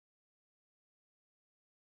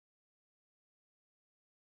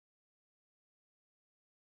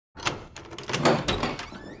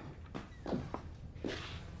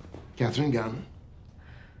Catherine Gunn.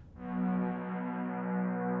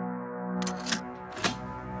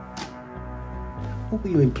 What were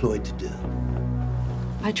you employed to do?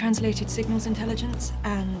 I translated signals intelligence,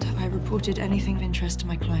 and I reported anything of interest to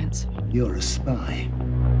my clients. You're a spy.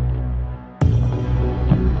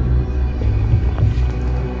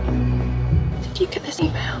 Did you get this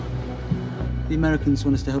email? The Americans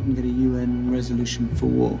want us to help them get a UN resolution for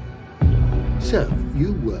war. So,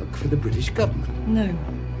 you work for the British government? No.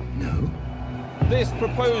 No? This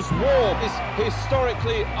proposed war is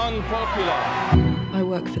historically unpopular. I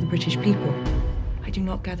work for the British people. I do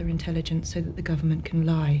not gather intelligence so that the government can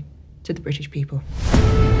lie to the British people.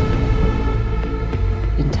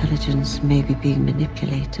 Intelligence may be being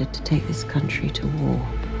manipulated to take this country to war.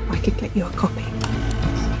 I could get you a copy.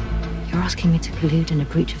 You're asking me to collude in a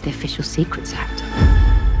breach of the Official Secrets Act.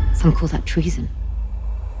 Some call that treason.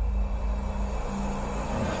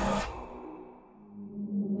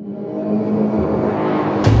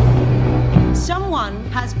 Someone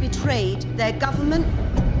has betrayed their government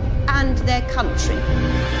and their country.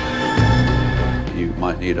 You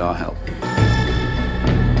might need our help.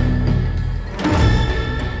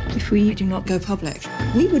 If we do not go public,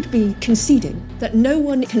 we would be conceding that no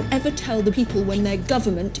one can ever tell the people when their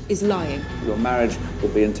government is lying. Your marriage will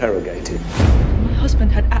be interrogated. my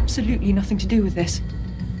husband had absolutely nothing to do with this.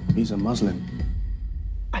 He's a Muslim.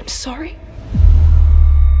 I'm sorry.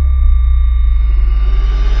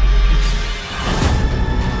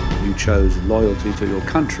 You chose loyalty to your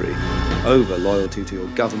country over loyalty to your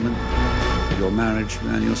government, your marriage,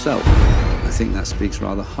 and yourself. I think that speaks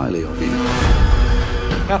rather highly of you.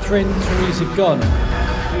 Catherine Theresa Gunn,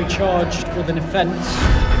 you're charged with an offence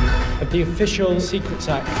of the Official Secrets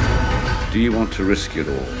Act. Do you want to risk it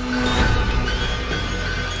all?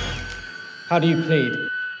 How do you plead?